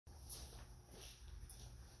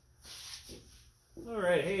All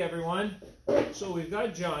right, hey everyone. So we've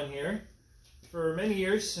got John here. For many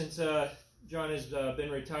years since John has been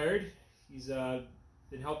retired, he's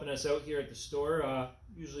been helping us out here at the store,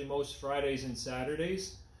 usually most Fridays and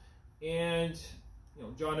Saturdays. And you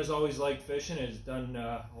know, John has always liked fishing, has done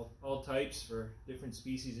all types for different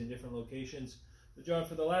species in different locations. But John,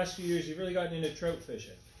 for the last few years, you've really gotten into trout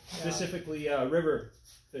fishing, specifically river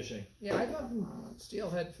fishing. Yeah, I've done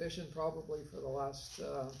steelhead fishing probably for the last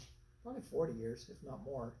probably 40 years, if not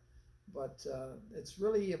more. But it's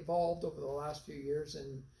really evolved over the last few years,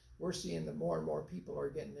 and we're seeing that more and more people are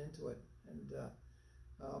getting into it.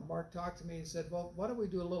 And Mark talked to me and said, well, why don't we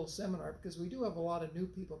do a little seminar? Because we do have a lot of new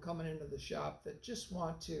people coming into the shop that just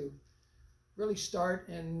want to really start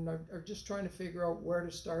and are just trying to figure out where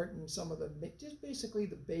to start and some of the, just basically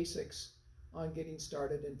the basics on getting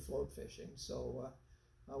started in float fishing. So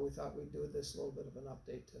we thought we'd do this little bit of an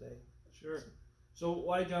update today. Sure. So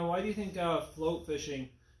why, John, why do you think float fishing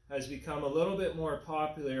has become a little bit more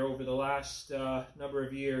popular over the last number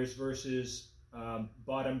of years versus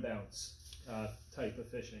bottom bounce type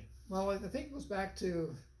of fishing? Well, I think it goes back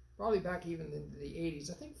to probably back even in the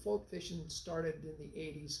 80s. I think float fishing started in the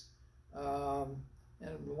 80s.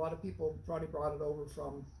 And a lot of people probably brought it over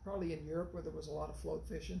from probably in Europe where there was a lot of float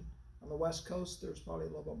fishing. On the West Coast, there's probably a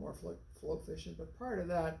little bit more float fishing. But prior to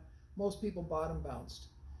that, most people bottom bounced.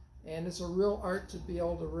 And it's a real art to be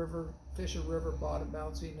able to fish a river bottom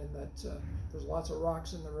bouncing, and that there's lots of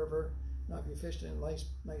rocks in the river. Now, if you fished in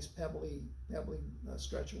a nice pebbly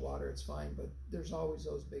stretch of water, it's fine, but there's always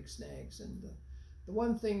those big snags. And the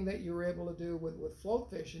one thing that you were able to do with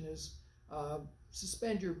float fishing is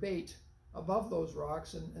suspend your bait above those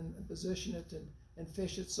rocks and position it and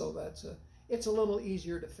fish it so that it's a little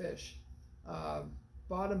easier to fish.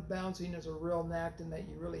 Bottom bouncing is a real knack in that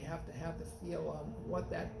you really have to have the feel on what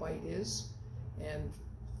that bite is, and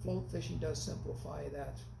float fishing does simplify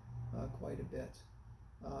that quite a bit.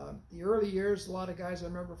 The early years, a lot of guys I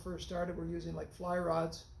remember first started were using like fly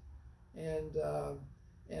rods and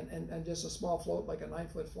just a small float, like a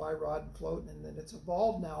 9-foot fly rod and float, and then it's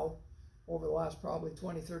evolved now over the last probably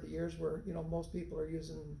 20-30 years where, you know, most people are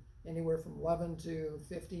using anywhere from 11 to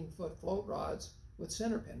 15-foot float rods with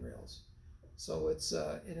center pin reels. So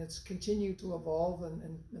it's continued to evolve,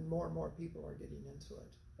 and more people are getting into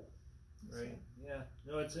it. Right. So. Yeah.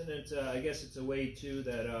 No, it's I guess it's a way too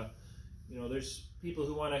that you know, there's people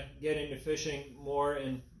who want to get into fishing more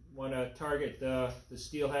and want to target the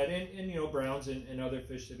steelhead and you know, browns and other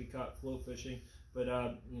fish that we caught float fishing. But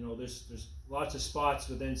you know, there's lots of spots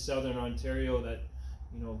within southern Ontario that,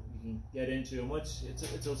 you know, you can get into, and once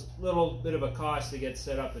it's a little bit of a cost to get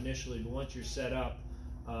set up initially, but once you're set up,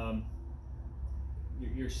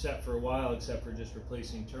 you're set for a while, except for just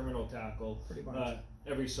replacing terminal tackle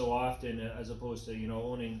every so often, as opposed to, you know,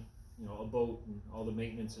 owning, you know, a boat and all the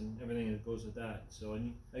maintenance and everything that goes with that. So,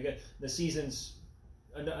 and I guess the season's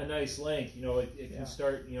a nice length. You know, it can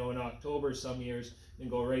start, you know, in October some years and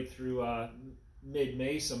go right through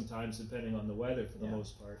mid-May sometimes, depending on the weather for the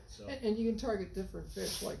most part. So, and you can target different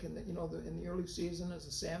fish, like in the, you know, in the early season as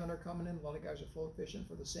the salmon are coming in, a lot of guys are float fishing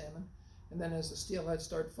for the salmon. And then as the steelhead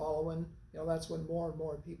start following, you know, that's when more and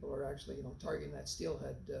more people are actually, you know, targeting that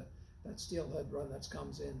steelhead run that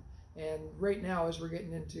comes in. And right now, as we're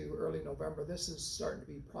getting into early November, this is starting to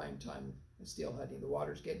be prime time steelheading. The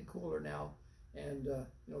water's getting cooler now, and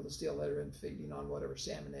you know, the steelhead are feeding on whatever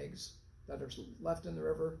salmon eggs that are left in the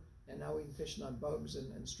river, and now we can fishing on bugs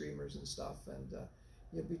and streamers and stuff. And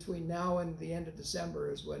you know, between now and the end of December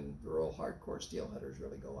is when the real hardcore steelheaders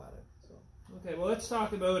really go at it. So. Okay, well, let's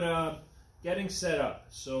talk about getting set up.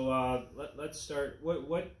 So let's start.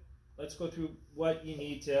 Let's go through what you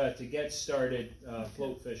need to get started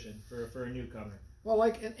float fishing for a newcomer. Well,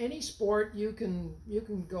 like in any sport, you can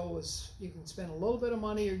spend a little bit of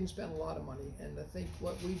money or you can spend a lot of money. And I think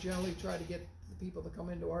what we generally try to get the people to come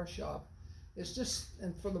into our shop is just,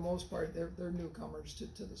 and for the most part, they're newcomers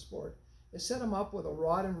to the sport, is set them up with a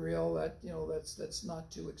rod and reel that, you know, that's not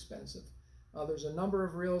too expensive. There's a number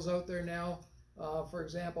of reels out there now. For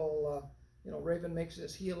example, you know, Raven makes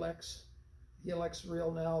this Helix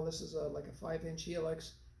reel now. This is like a 5-inch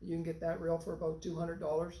Helix. You can get that reel for about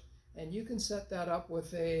 $200, and you can set that up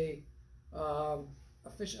with a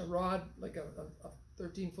rod, like a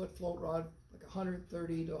 13-foot float rod, like $130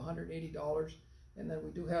 to $180. And then we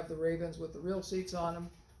do have the Ravens with the reel seats on them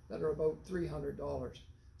that are about $300.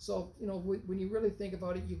 So, you know, when you really think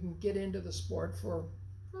about it, you can get into the sport for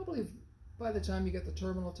probably, by the time you get the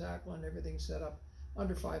terminal tackle and everything set up,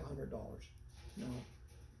 under $500. You know,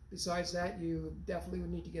 besides that, you definitely would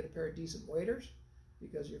need to get a pair of decent waders,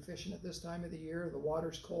 because you're fishing at this time of the year. The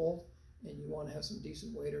water's cold, and you want to have some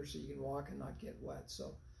decent waders so you can walk and not get wet.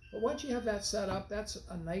 So, but once you have that set up, that's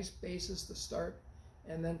a nice basis to start,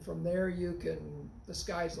 and then from there the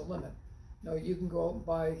sky's the limit. Now you can go out and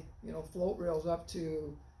buy, float reels up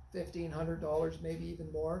to $1,500, maybe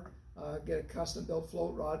even more. Get a custom built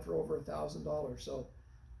float rod for over $1,000. So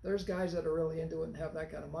there's guys that are really into it and have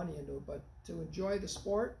that kind of money into it. But to enjoy the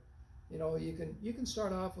sport, you can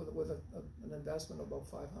start off with an investment of about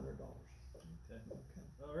 $500. Okay.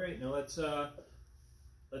 All right. Now let's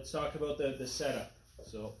talk about the setup.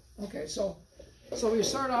 So. Okay. So we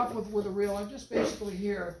start off with a reel. I'm just basically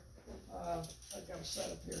here. I've got a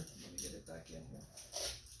setup here. Let me get it back in here.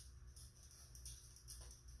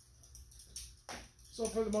 So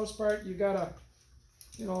for the most part, you gotta,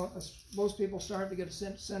 most people start to get a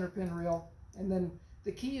center pin reel, and then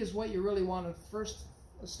the key is what you really want to first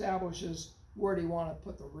establish is where do you want to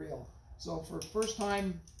put the reel. So for first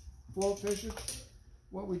time float fishers,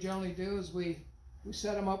 what we generally do is we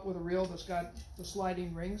set them up with a reel that's got the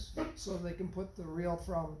sliding rings, so they can put the reel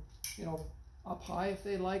from, up high if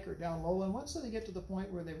they like, or down low. And once they get to the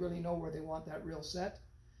point where they really know where they want that reel set,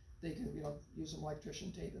 they can, use some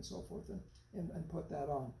electrician tape and so forth and put that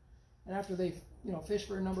on. And after they've, fished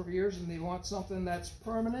for a number of years and they want something that's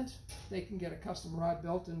permanent, they can get a custom rod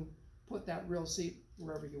built and put that reel seat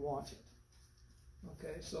wherever you want it.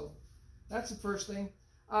 Okay, so that's the first thing.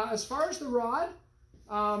 As far as the rod,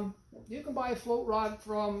 you can buy a float rod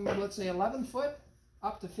from, let's say, 11 foot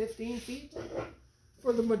up to 15 feet.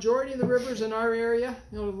 For the majority of the rivers in our area,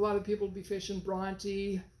 a lot of people will be fishing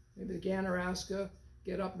Bronte, maybe the Ganaraska,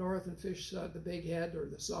 get up north and fish the Big Head or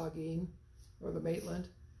the Saugeen or the Maitland.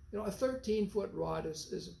 A 13-foot rod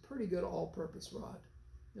is a pretty good all-purpose rod.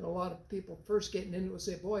 A lot of people first getting into it will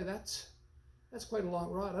say, boy, that's quite a long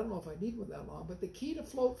rod. I don't know if I need one that long. But the key to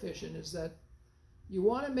float fishing is that you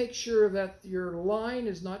want to make sure that your line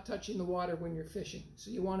is not touching the water when you're fishing. So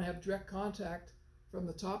you want to have direct contact from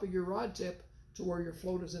the top of your rod tip to where your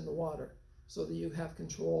float is in the water, so that you have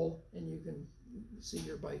control and you can see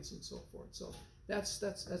your bites and so forth. So that's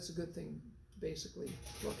a good thing to basically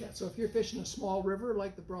look at. So if you're fishing a small river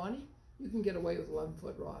like the Bronte, you can get away with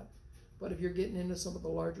 11-foot rod. But if you're getting into some of the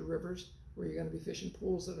larger rivers where you're going to be fishing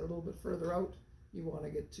pools that are a little bit further out, you want to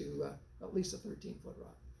get to at least a 13-foot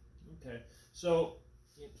rod. Okay, so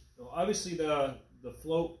obviously the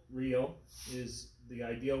float reel is the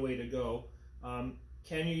ideal way to go.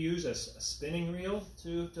 Can you use a spinning reel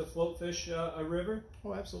to float fish a river?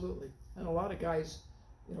 Oh, absolutely. And a lot of guys,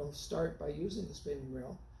 start by using the spinning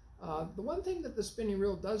reel. The one thing that the spinning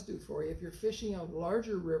reel does do for you, if you're fishing a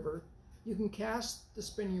larger river, you can cast the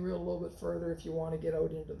spinning reel a little bit further if you want to get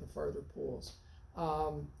out into the farther pools.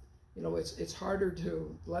 It's harder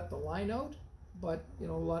to let the line out, but a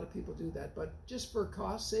lot of people do that. But just for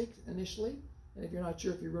cost sake initially, and if you're not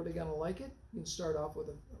sure if you're really going to like it, you can start off with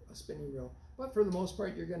a spinning reel. But for the most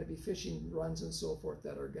part, you're going to be fishing runs and so forth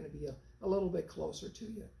that are going to be a little bit closer to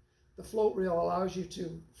you. The float reel allows you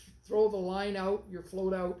to throw the line out, your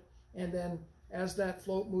float out, and then as that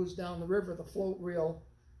float moves down the river, the float reel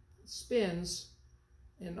spins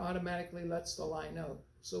and automatically lets the line out.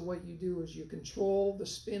 So what you do is you control the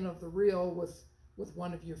spin of the reel with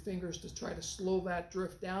one of your fingers to try to slow that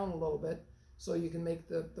drift down a little bit so you can make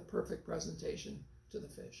the perfect presentation to the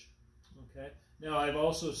fish. Okay. Now I've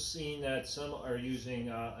also seen that some are using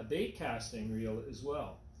a bait casting reel as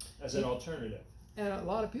well as an alternative. And a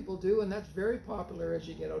lot of people do, and that's very popular as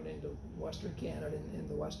you get out into Western Canada and in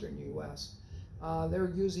the Western U.S.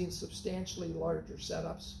 They're using substantially larger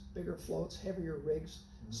setups, bigger floats, heavier rigs.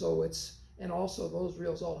 Mm-hmm. So and also those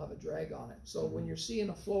reels all have a drag on it. So when you're seeing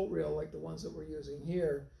a float reel like the ones that we're using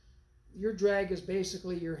here, your drag is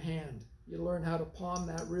basically your hand. You learn how to palm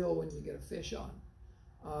that reel when you get a fish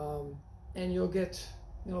on. And you'll get,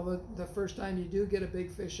 the first time you do get a big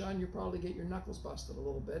fish on, you'll probably get your knuckles busted a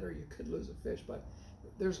little bit, or you could lose a fish, but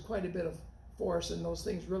there's quite a bit of force, and those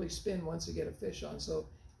things really spin once you get a fish on. So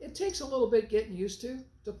it takes a little bit getting used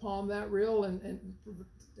to palm that reel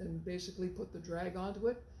and basically put the drag onto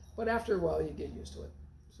it. But after a while, you get used to it.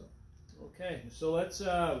 So. Okay, so let's,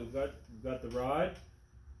 we've got the rod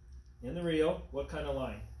and the reel. What kind of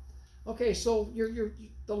line? Okay, so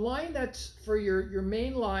the line that's for your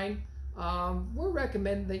main line, we're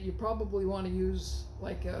recommending that you probably want to use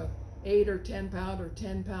like a 8 or 10 pound or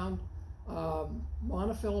 10 pound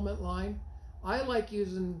monofilament line. I like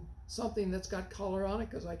using something that's got color on it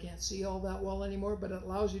because I can't see all that well anymore, but it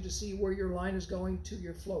allows you to see where your line is going to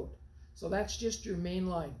your float. So that's just your main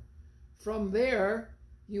line. From there,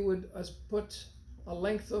 you would put a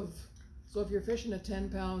length of, so if you're fishing a 10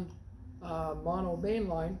 pound mono main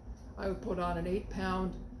line, I would put on an 8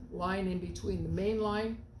 pound line in between the main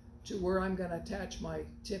line to where I'm going to attach my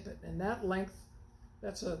tippet. And that length,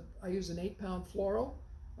 I use an 8-pound fluoro,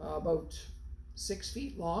 about 6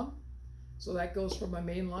 feet long. So that goes from my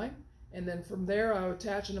main line. And then from there, I'll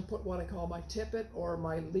attach and put what I call my tippet or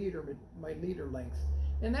my leader length.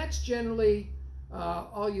 And that's generally,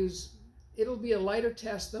 it'll be a lighter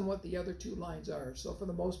test than what the other 2 lines are. So for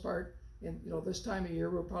the most part, in this time of year,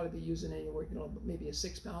 we'll probably be using anywhere, maybe a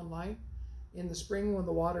 6-pound line. In the spring, when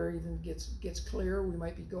the water even gets clear, we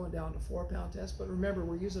might be going down to 4-pound test. But remember,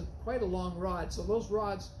 we're using quite a long rod, so those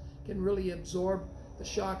rods can really absorb the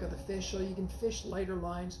shock of the fish. So you can fish lighter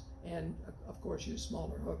lines and, of course, use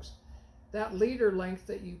smaller hooks. That leader length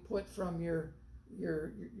that you put from your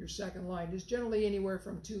second line is generally anywhere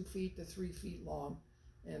from 2 feet to 3 feet long,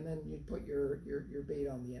 and then you put your bait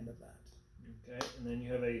on the end of that. Okay, and then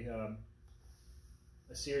you have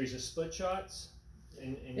a series of split shots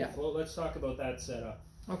in your float. Let's talk about that setup.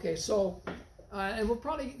 Okay, so and we'll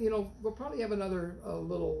probably have another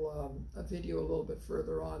a video a little bit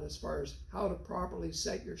further on as far as how to properly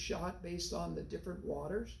set your shot based on the different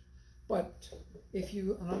waters. But if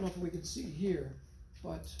you, I don't know if we can see here,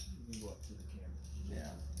 but you can go up to the camera.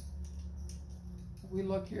 Yeah, if we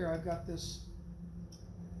look here, I've got this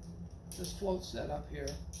float set up here.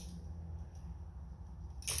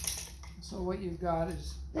 So what you've got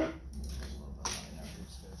is,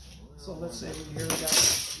 so let's say we here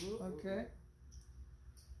got, okay.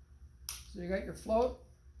 So you got your float,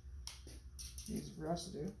 needs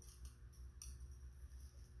residue.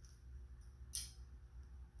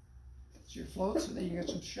 It's your float, so then you get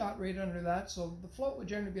some shot right under that. So the float would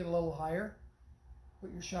generally be a little higher.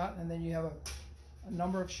 Put your shot, and then you have a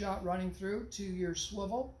number of shot running through to your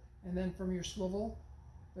swivel, and then from your swivel,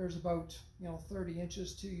 there's about 30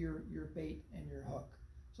 inches to your bait and your hook.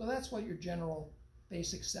 So that's what your general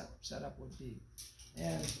basic setup would be.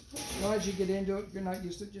 And as you get into it, if you're not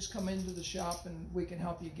used to it, just come into the shop and we can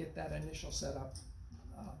help you get that initial setup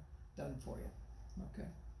done for you. Okay.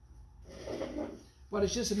 But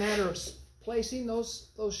it's just a matter of placing those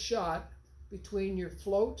shot between your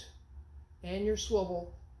float and your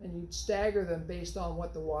swivel, and you'd stagger them based on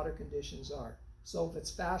what the water conditions are. So if it's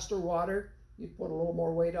faster water, you'd put a little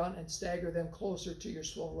more weight on and stagger them closer to your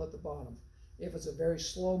swivel at the bottom. If it's a very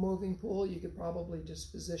slow moving pool, you could probably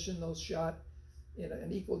just position those shot in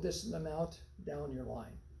an equal distant amount down your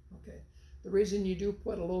line. Okay. The reason you do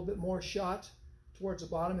put a little bit more shot towards the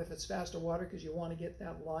bottom if it's faster water, because you want to get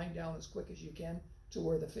that line down as quick as you can to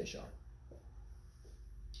where the fish are.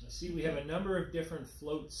 I see we have a number of different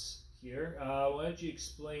floats here. Why don't you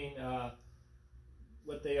explain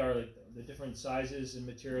what they are, like the different sizes and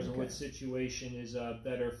materials, and what situation is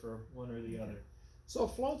better for one or the other? So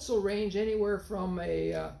floats will range anywhere from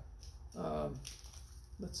a,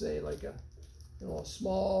 let's say like a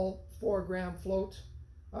small 4-gram float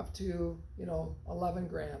up to 11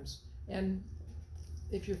 grams. And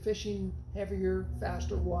if you're fishing heavier,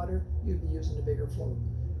 faster water, you'd be using a bigger float.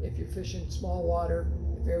 If you're fishing small water,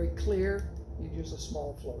 very clear, you'd use a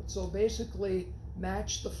small float. So basically,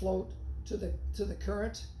 match the float to the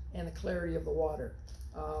current and the clarity of the water.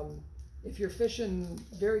 If you're fishing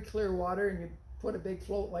very clear water and you put a big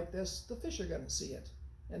float like this, the fish are going to see it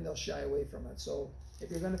and they'll shy away from it. So if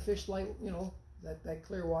you're going to fish like that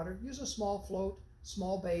clear water, use a small float,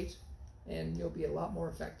 small bait, and you'll be a lot more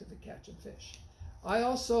effective at catching fish. I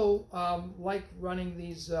also like running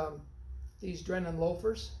these Drennan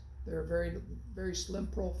loafers. They're very, very slim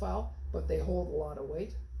profile, but they hold a lot of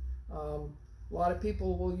weight. A lot of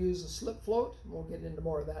people will use a slip float. We'll get into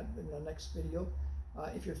more of that in the next video.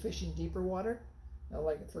 If you're fishing deeper water,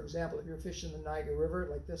 like for example, if you're fishing the Niagara River,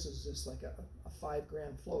 like this is just like a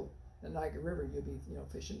 5-gram float. The Niagara River, you'll be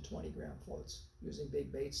fishing 20-gram floats using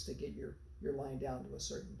big baits to get your line down to a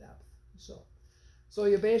certain depth. So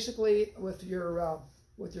you basically with your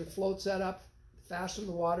float setup, the faster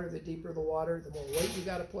the water, the deeper the water, the more weight you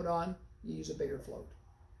got to put on, you use a bigger float.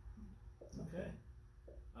 Okay.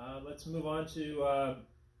 Let's move on to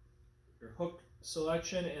your hook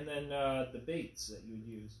selection and then the baits that you would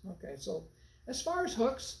use. Okay, so as far as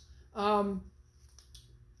hooks,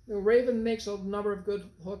 Raven makes a number of good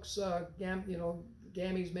hooks.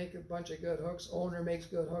 Gammies make a bunch of good hooks. Owner makes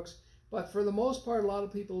good hooks. But for the most part, a lot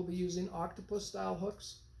of people will be using octopus-style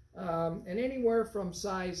hooks, and anywhere from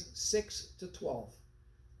size 6 to 12.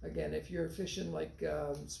 Again, if you're fishing like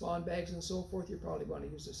spawn bags and so forth, you're probably going to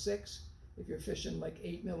use a 6. If you're fishing like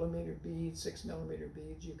 8mm beads, 6mm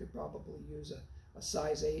beads, you could probably use a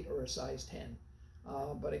size 8 or a size 10.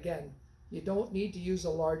 But again, you don't need to use a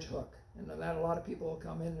large hook. And that a lot of people will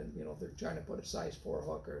come in and they're trying to put a size 4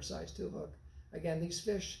 hook or a size 2 hook. Again, these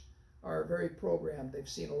fish are very programmed. They've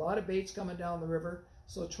seen a lot of baits coming down the river.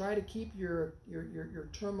 So try to keep your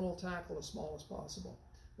terminal tackle as small as possible.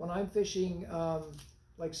 When I'm fishing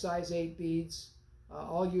like size 8 beads,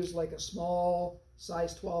 I'll use like a small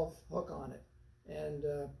size 12 hook on it, and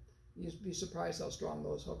you'd be surprised how strong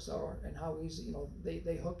those hooks are and how easy, you know,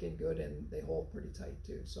 they hook in good and they hold pretty tight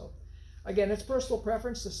too. So again, it's personal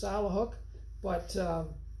preference, the style of hook, but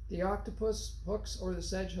the octopus hooks or the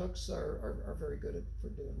sedge hooks are very good for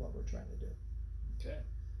doing what we're trying to do.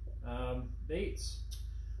 Okay. Baits.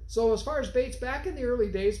 So as far as baits, back in the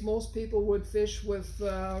early days, most people would fish with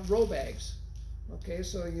row bags. Okay,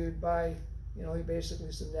 so you'd buy, you know,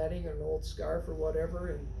 basically some netting or an old scarf or whatever,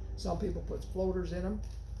 and some people put floaters in them,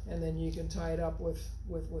 and then you can tie it up with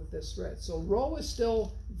this thread. So row is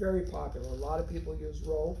still very popular. A lot of people use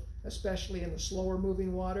row, especially in the slower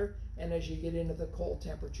moving water and as you get into the cold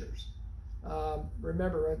temperatures.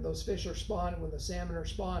 Remember, those fish are spawning, when the salmon are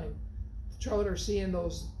spawning, trout are seeing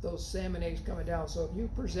those salmon eggs coming down. So if you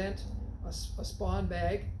present a spawn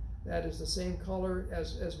bag that is the same color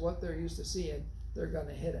as what they're used to seeing, they're going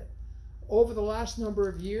to hit it. Over the last number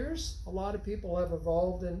of years, a lot of people have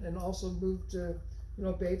evolved and also moved to, you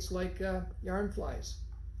know, baits like yarn flies,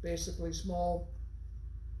 basically small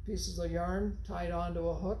pieces of yarn tied onto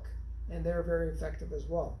a hook, and they're very effective as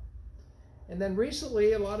well. And then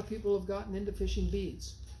recently, a lot of people have gotten into fishing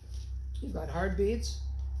beads. You've got hard beads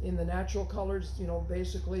in the natural colors, you know,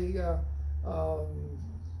 basically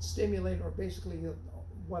stimulate, or basically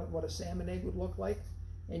what a salmon egg would look like,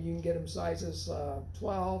 and you can get them sizes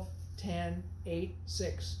 12, 10, 8,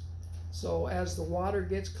 6. So as the water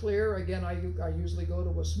gets clear, again, I usually go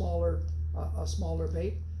to a smaller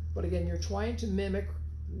bait, but again, you're trying to mimic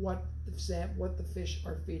what the fish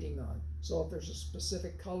are feeding on. So if there's a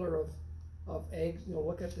specific color of egg, you know,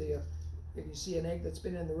 look at the if you see an egg that's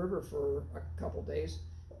been in the river for a couple days,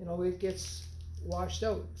 you know, it gets washed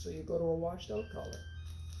out, so you go to a washed out color.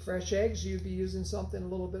 Fresh eggs, you'd be using something a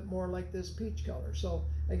little bit more like this peach color. So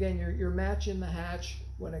again, you're matching the hatch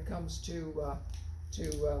when it comes to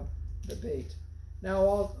the bait.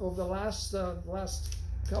 Now, over the last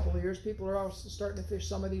couple of years, people are also starting to fish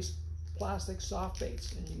some of these plastic soft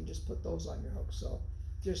baits, and you can just put those on your hook. So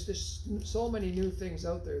there's so many new things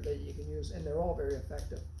out there that you can use, and they're all very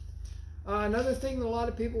effective. Another thing that a lot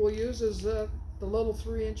of people will use is the little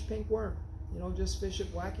 3-inch pink worm. You know, just fish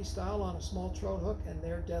it wacky style on a small trout hook, and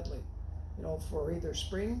they're deadly. You know, for either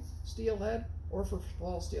spring steelhead or for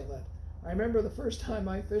fall steelhead. I remember the first time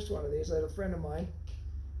I fished one of these, I had a friend of mine,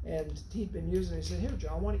 and he'd been using it. He said, "Here,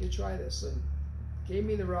 John, why don't you try this?" And gave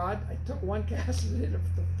me the rod. I took one cast and hit it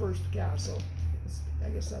the first cast. So I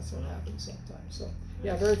guess that's what happens sometimes. So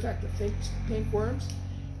yeah, very effective. Pink worms.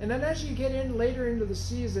 And then as you get in later into the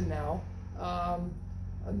season now,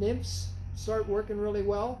 nymphs start working really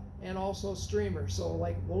well, and also streamers. So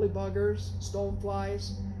like woolly buggers,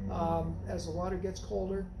 stoneflies, as the water gets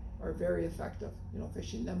colder, are very effective. You know,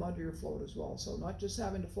 fishing them under your float as well. So not just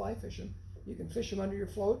having to fly fish them, you can fish them under your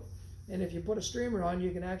float. And if you put a streamer on,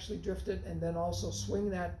 you can actually drift it and then also swing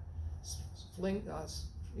that,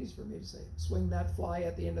 easy for me to say, swing that fly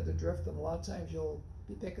at the end of the drift. And a lot of times you'll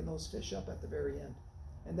be picking those fish up at the very end.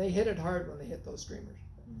 And they hit it hard when they hit those streamers.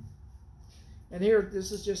 And here,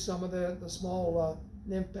 this is just some of the small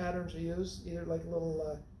nymph patterns we use, either like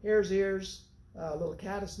little hare's ears, little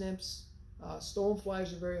caddis nymphs.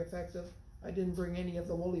 Stoneflies are very effective. I didn't bring any of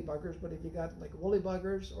the woolly buggers, but if you got like woolly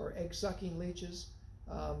buggers or egg-sucking leeches,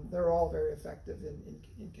 they're all very effective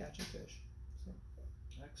in catching fish. So.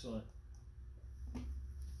 Excellent.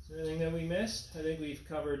 Is there anything that we missed? I think we've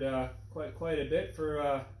covered quite a bit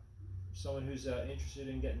for someone who's interested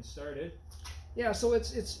in getting started. Yeah, so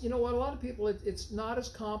it's you know what, a lot of people, it's not as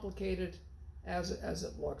complicated as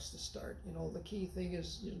it looks to start. You know, the key thing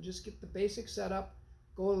is, you know, just get the basic setup,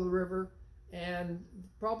 go to the river, and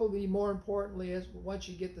probably more importantly, is once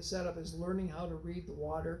you get the setup, is learning how to read the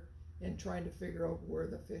water and trying to figure out where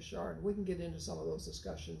the fish are. And we can get into some of those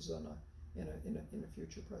discussions in a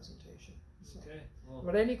future presentation. So. Okay. Well,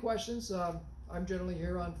 but any questions? I'm generally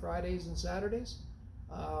here on Fridays and Saturdays.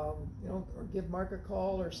 You know, or give Mark a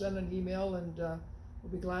call or send an email, and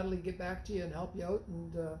we'll be gladly get back to you and help you out.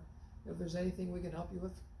 And if there's anything we can help you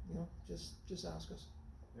with, you know, just ask us.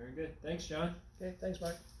 very good. Thanks, John. Okay. Thanks,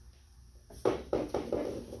 Mark.